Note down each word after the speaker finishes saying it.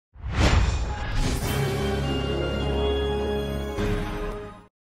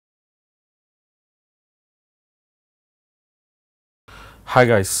Hi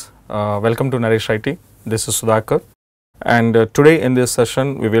guys, welcome to Naresh IT. This is Sudhakar, and today in this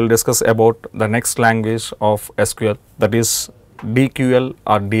session we will discuss about the next language of SQL, that is DQL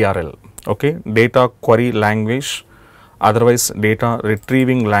or DRL. Okay, data query language, otherwise data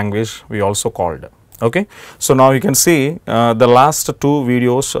retrieving language we also called. Okay, so now you can see the last two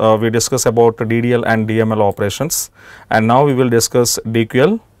videos we discuss about DDL and DML operations, and now we will discuss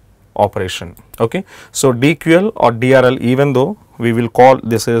DQL operation. Okay, so DQL or DRL, even though we will call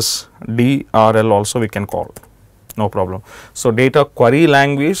this is DRL also we can call, no problem. So data query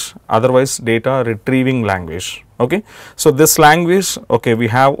language, otherwise data retrieving language. Okay, so this language, okay, we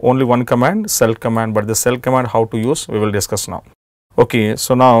have only one command, select command, but the select command how to use we will discuss now. Okay,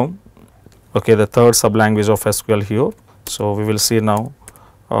 so now okay, the third sub language of SQL here. So we will see now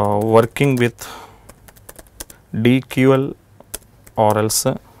working with DQL or else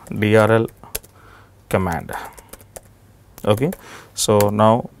DRL command. Okay, so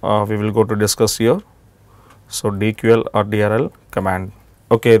now we will go to discuss here. So DQL or DRL command.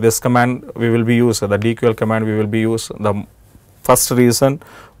 Okay, this command we will be used, the DQL command we will be used. The first reason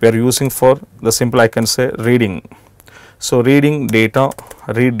we are using for the simple, I can say, reading. So reading data,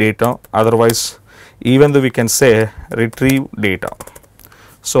 read data, otherwise even though we can say retrieve data.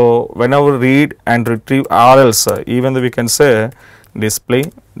 So whenever read and retrieve, or else even though we can say display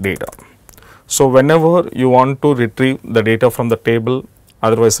data. So whenever you want to retrieve the data from the table,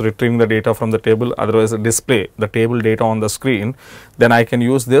 otherwise retrieving the data from the table, otherwise display the table data on the screen, then I can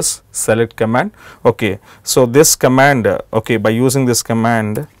use this select command. Okay, so this command, okay, by using this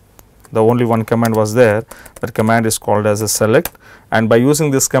command, the only one command was there, that command is called as a select, and by using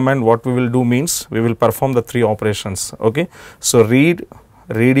this command what we will do means we will perform the three operations. Okay, so read,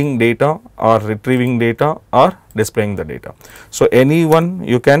 reading data, or retrieving data, or displaying the data. So any one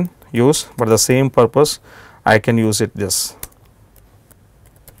you can use, but the same purpose I can use it this.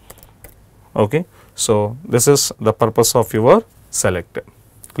 Okay, so this is the purpose of your select.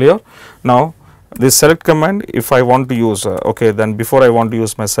 Clear? Now this select command, if I want to use, okay, then before I want to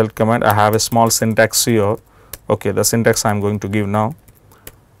use my select command, I have a small syntax here. Okay, the syntax I am going to give now.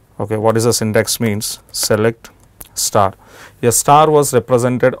 Okay, what is the syntax means? Select star. A star was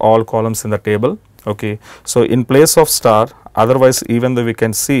represented all columns in the table. Okay, so in place of star, otherwise even though we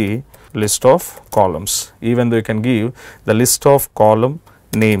can see list of columns, even though you can give the list of column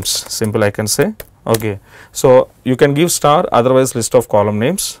names, simple I can say. Okay, so you can give star, otherwise list of column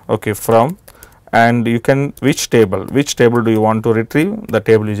names. Okay, from, and you can which table do you want to retrieve, the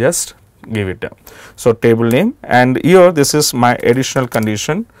table you just give it. So table name, and here this is my additional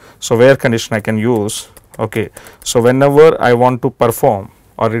condition. So where condition I can use. Okay, so whenever I want to perform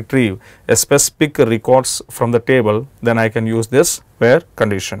or retrieve a specific records from the table, then I can use this where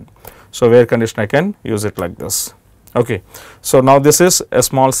condition. So where condition I can use it like this. Okay, so now this is a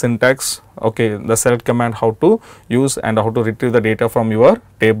small syntax. Okay, the select command how to use and how to retrieve the data from your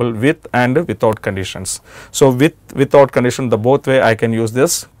table with and without conditions. So without condition, the both way I can use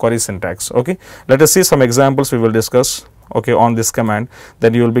this query syntax. Okay, let us see some examples we will discuss, okay, on this command,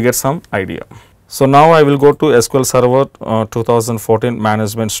 then you will be get some idea. So now I will go to SQL Server 2014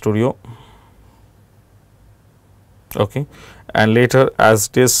 Management Studio. Okay, and later as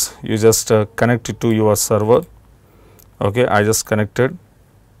it is you just connect it to your server. Okay, I just connected.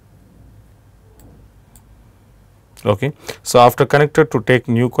 Okay, so after connected, to take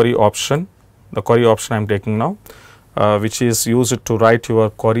new query option, the query option I am taking now, which is used to write your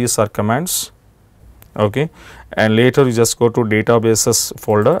queries or commands. Okay, and later you just go to databases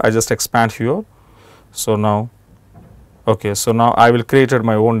folder. I just expand here. So now, okay, so now I will create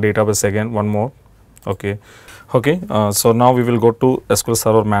my own database again, one more. Okay, okay, so now we will go to SQL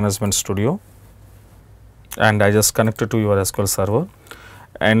Server Management Studio, and I just connected to your SQL Server,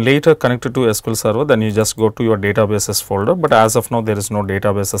 and later connected to SQL Server, then you just go to your databases folder, but as of now there is no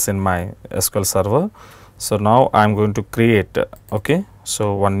databases in my SQL Server. So now I am going to create, okay,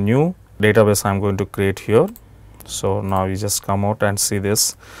 so one new database I am going to create here. So now you just come out and see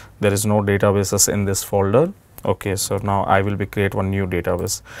this, there is no databases in this folder. Okay, so now I will be create one new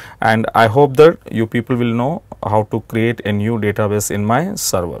database, and I hope that you people will know how to create a new database in my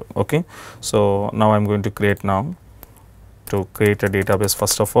server. Okay, so now I am going to create now to create a database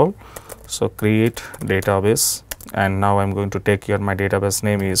first of all. So create database, and now I am going to take here my database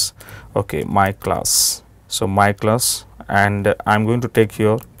name is, okay, my class. So my class, and I am going to take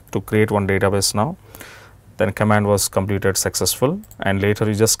here to create one database now. Then command was completed successful, and later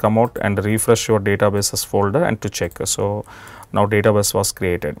you just come out and refresh your databases folder and to check. So now database was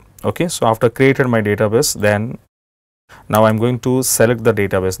created. Okay, so after created my database, then Now I am going to select the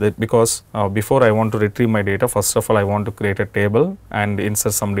database because before I want to retrieve my data, first of all I want to create a table and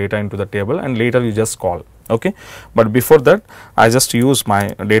insert some data into the table, and later you just call. Okay, but before that I just use my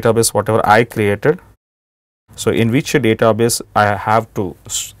database whatever I created. So in which database I have to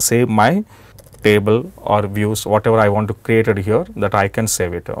save my table or views, whatever I want to create it here, that I can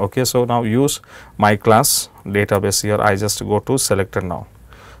save it. Okay, so now use my class database. Here I just go to selected now.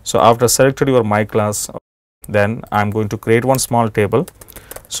 So after selected your my class, then I am going to create one small table.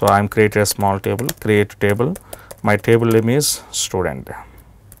 So I am creating a small table, create table. My table name is student,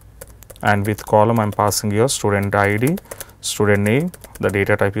 and with column I am passing here student ID, student name, the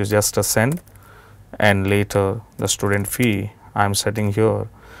data type is just a send, and later the student fee I am setting here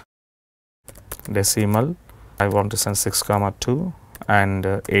decimal. I want to send 6,2,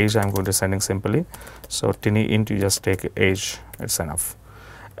 and age I am going to sending simply. So tiny int, you just take age, it's enough,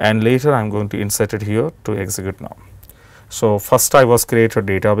 and later I am going to insert it here to execute now. So first I was created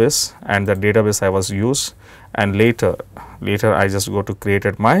database, and the database I was used, and later I just go to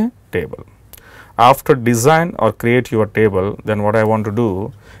created my table. After design or create your table, then what I want to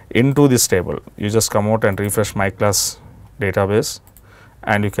do, into this table you just come out and refresh my class database,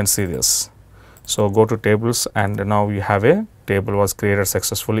 and you can see this. So go to tables, and now you have a table was created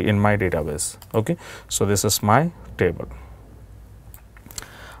successfully in my database. Okay, so this is my table.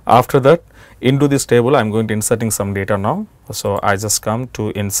 After that, into this table I am going to inserting some data now. So I just come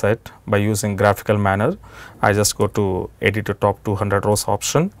to insert by using graphical manner. I just go to edit to top 200 rows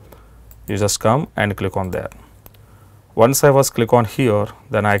option. You just come and click on there. Once I was click on here,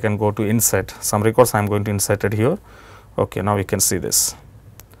 then I can go to insert some records. I am going to insert it here. Okay, now you can see this.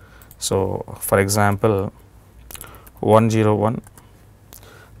 So for example 101,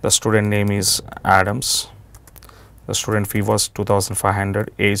 the student name is Adams, the student fee was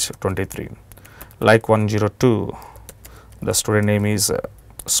 2,500, age 23. Like 102, the student name is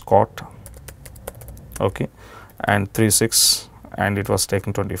Scott, okay, and 36, and it was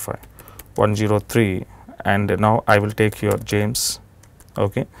taken 25. 103, and now I will take here James,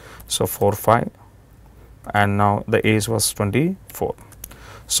 okay, so 45, and now the age was 24.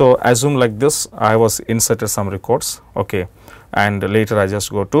 So assume like this, I was inserted some records, okay, and later I just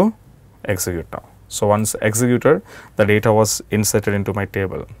go to execute now. So once executed, the data was inserted into my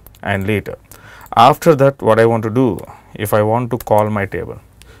table, and later after that what I want to do, if I want to call my table,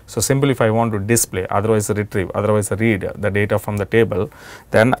 so simply if I want to display, otherwise retrieve, otherwise read the data from the table,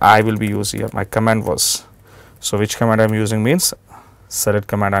 then I will be using here my command was. So which command I am using means select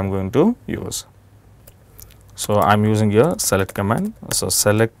command I am going to use. So I am using here select command. So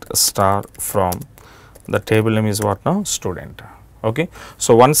select star from the table name is what now, student. Okay.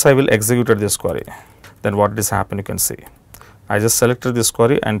 So once I will execute this query, then what is happen, you can see. I just selected this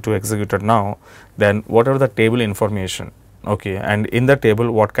query and to execute it now, then whatever the table information, okay, and in the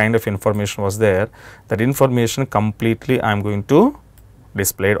table what kind of information was there, that information completely I am going to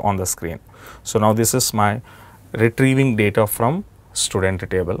display it on the screen. So now this is my retrieving data from student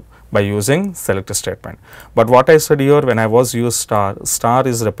table by using select statement. But what I said here, when I was use star, star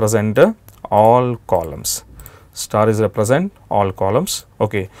is represent all columns, star is represent all columns,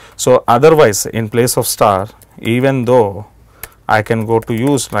 okay. So otherwise in place of star, even though I can go to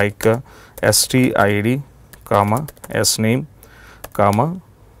use like stid comma sname comma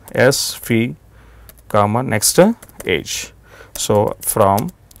sfee comma next age, so from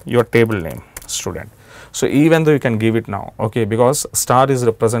your table name student. So even though you can give it now, okay, because star is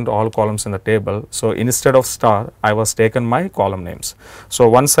represent all columns in the table. So instead of star, I was taken my column names. So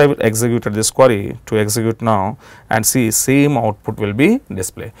once I will execute this query to execute now, and see same output will be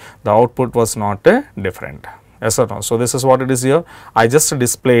displayed. The output was not different. Yes or no? So this is what it is here. I just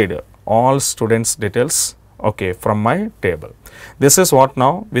displayed all students details, okay, from my table. This is what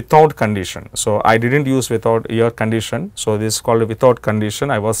now without condition. So I didn't use without your condition. So this is called without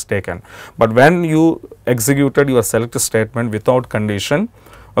condition I was taken. But when you executed your select statement without condition,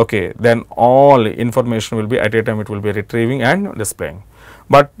 okay, then all information will be at a time it will be retrieving and displaying.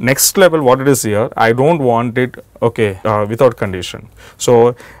 But next level what it is here, I don't want it, okay, without condition.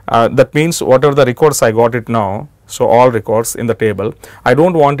 So that means whatever the records I got it now, so all records in the table, I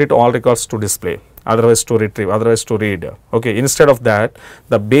don't want it all records to display, otherwise to retrieve, otherwise to read, okay. Instead of that,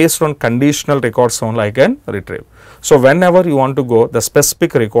 the based on conditional records only I can retrieve. So whenever you want to go the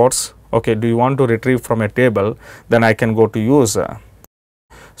specific records, okay, do you want to retrieve from a table, then I can go to use.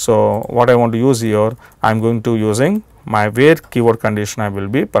 So what I want to use here, I am going to using my where keyword condition I will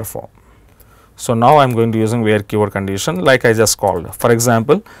be perform. So now I am going to using where keyword condition like I just called. For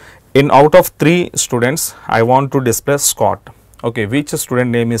example, in out of 3 students, I want to display Scott. Okay, which student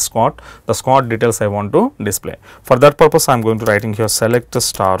name is Scott, the Scott details I want to display. For that purpose, I am going to writing here select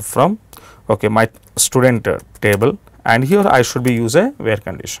star from, okay, my student table, and here I should be use a where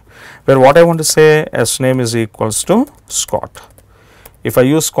condition, where what I want to say s name is equals to Scott. If I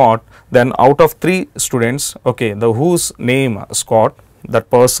use Scott, then out of 3 students, okay, the whose name Scott, that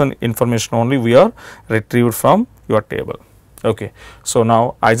person information only we are retrieved from your table. Okay, so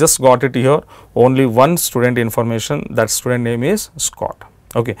now I just got it here, only one student information, that student name is Scott.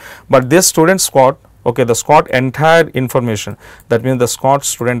 Okay, but this student Scott, okay, the Scott entire information, that means the Scott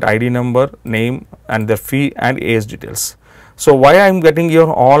student ID number, name, and their fee and age details. So why I am getting here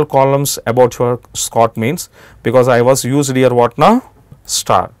all columns about your Scott means, because I was used here what now,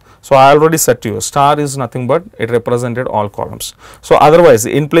 star. So I already said to you, star is nothing but it represented all columns. So otherwise,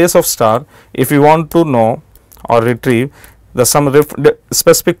 in place of star, if you want to know or retrieve the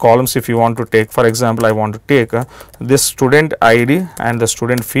specific columns, if you want to take, for example, I want to take this student ID and the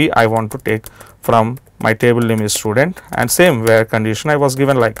student fee, I want to take from my table name is student, and same where condition I was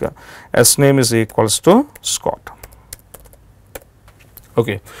given like s name is equals to Scott.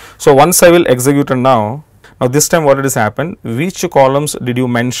 Okay, so once I will execute it now this time what it has happened, which columns did you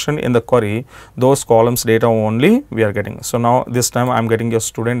mention in the query, those columns data only we are getting. So now this time I am getting your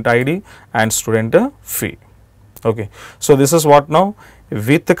student ID and student fee. Okay, so this is what now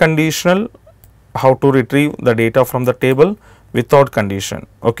with the conditional, how to retrieve the data from the table without condition.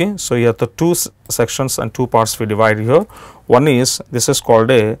 Okay, so here the 2 sections and 2 parts we divide here. One is, this is called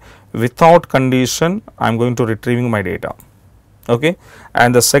a without condition, I am going to retrieving my data. Okay,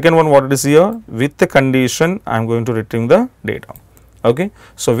 and the second one what it is here, with the condition I am going to retrieve the data. Okay,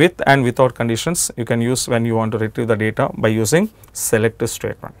 so with and without conditions you can use when you want to retrieve the data by using select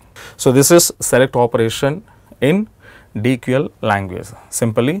statement. So this is select operation in DQL language,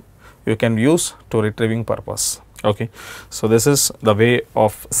 simply you can use to retrieving purpose. Okay, so this is the way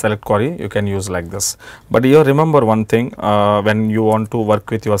of select query you can use like this. But here remember one thing, when you want to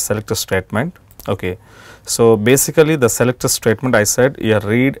work with your select statement. Okay, so basically the select statement I said here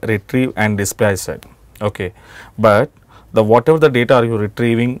read, retrieve and display I said. Okay, but the whatever the data are you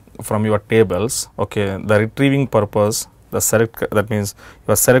retrieving from your tables, okay, the retrieving purpose, the select, that means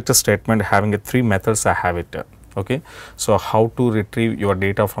your select statement having a 3 methods I have it. Okay, so how to retrieve your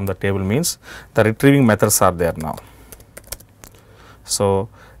data from the table means the retrieving methods are there now. So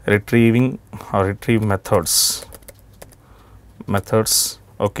retrieving or retrieve methods,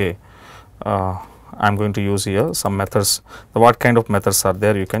 okay, I am going to use here some methods. What kind of methods are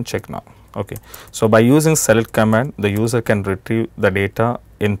there you can check now. Okay, so by using select command the user can retrieve the data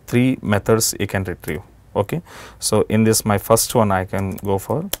in 3 methods he can retrieve. Okay, so in this my first one I can go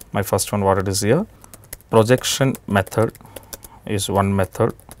for my first one, what it is here, projection method is one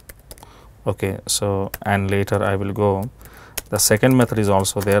method. Okay, so and later I will go, the second method is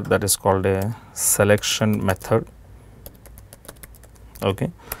also there, that is called a selection method.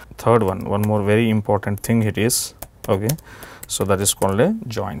 Okay, third one more very important thing it is. Okay, so that is called a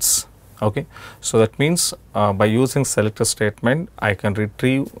joins. Okay, so that means by using select statement I can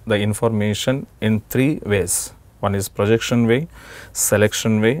retrieve the information in 3 ways. One is projection way,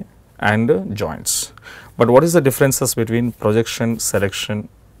 selection way and joins. But what is the differences between projection, selection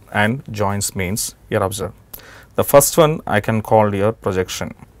and joins means, here observe. The first one I can call here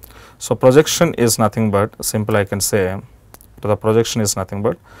projection. So projection is nothing but, simple I can say, the projection is nothing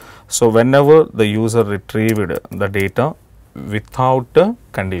but, so whenever the user retrieved the data without a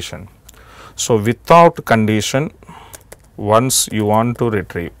condition. So without condition, once you want to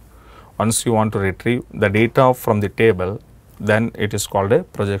retrieve the data from the table, then it is called a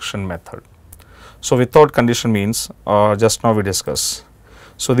projection method. So without condition means just now we discuss.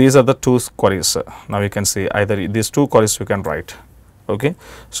 So these are the 2 queries. Now you can see either these 2 queries you can write. Okay,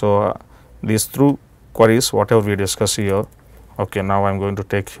 so these 2 queries whatever we discuss here. Okay, now I am going to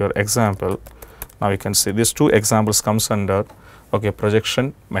take here example. Now you can see these 2 examples comes under, okay,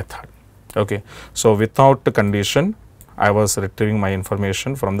 projection method. Okay, so without the condition I was retrieving my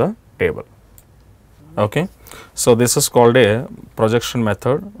information from the table. Okay, so this is called a projection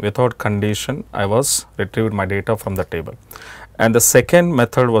method. Without condition I was retrieved my data from the table. And the second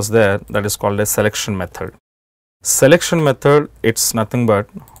method was there, that is called a selection method. Selection method, it's nothing but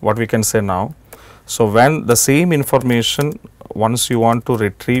what we can say now. So when the same information, once you want to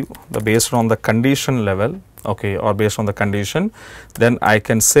retrieve the based on the condition level, okay, or based on the condition, then I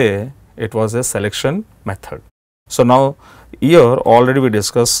can say it was a selection method. So now here already we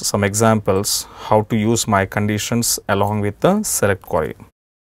discussed some examples how to use my conditions along with the select query.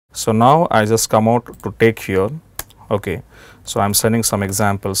 So now I just come out to take here. Okay, so I am sending some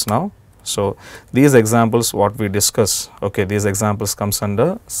examples now. So these examples what we discuss, okay, these examples comes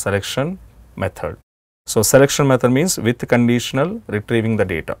under selection method. So selection method means with conditional retrieving the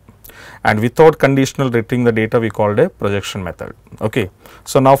data, and without conditional retrieving the data we called a projection method. Okay.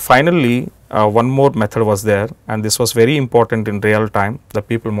 So now finally one more method was there, and this was very important in real time. The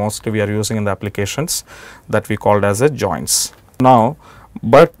people mostly we are using in the applications that we called as a joins. Now,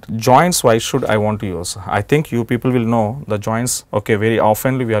 but joins, why should I want to use? I think you people will know the joins, okay, very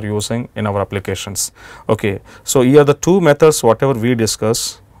oftenly we are using in our applications. Okay. So here the two methods whatever we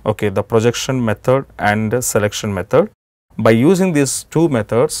discuss, okay, the projection method and the selection method. By using these two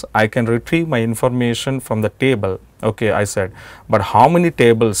methods, I can retrieve my information from the table. Okay, I said, but how many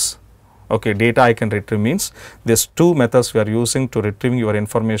tables, okay, data I can retrieve means these two methods we are using to retrieving your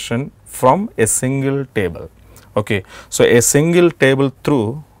information from a single table. Okay, so a single table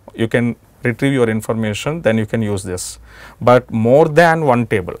through you can retrieve your information, then you can use this, but more than one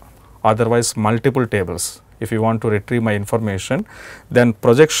table, otherwise multiple tables. If you want to retrieve my information, then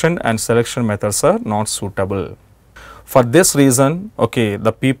projection and selection methods are not suitable. For this reason, okay,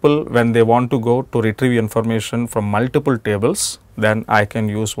 the people when they want to go to retrieve information from multiple tables, then I can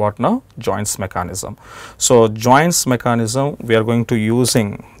use what now? Joins mechanism. So joins mechanism we are going to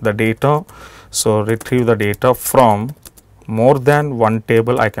using the data. So retrieve the data from more than one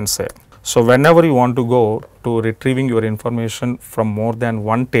table, I can say. So whenever you want to go to retrieving your information from more than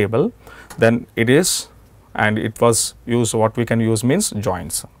one table, then it is, and it was used, what we can use means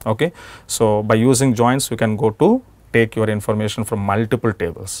joins. Okay. So by using joins you can go to take your information from multiple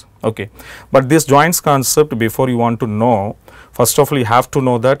tables. Okay. But this joins concept, before you want to know, first of all you have to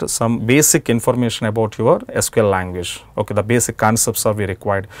know that some basic information about your SQL language. Okay, the basic concepts are very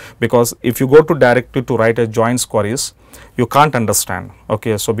required, because if you go to directly to write a joins queries, you can't understand.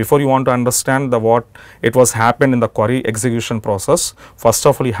 Okay, so before you want to understand the what it was happened in the query execution process, first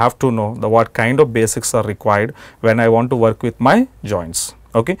of all you have to know the what kind of basics are required when I want to work with my joins.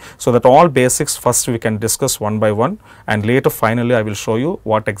 Okay, so that all basics first we can discuss one by one, and later finally I will show you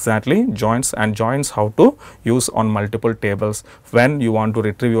what exactly joins and joins how to use on multiple tables when you want to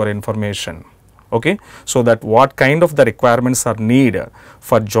retrieve your information. Okay, so that what kind of the requirements are needed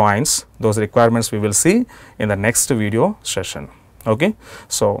for joins, those requirements we will see in the next video session. Okay,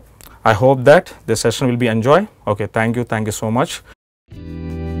 so I hope that this session will be enjoy. Okay, thank you so much.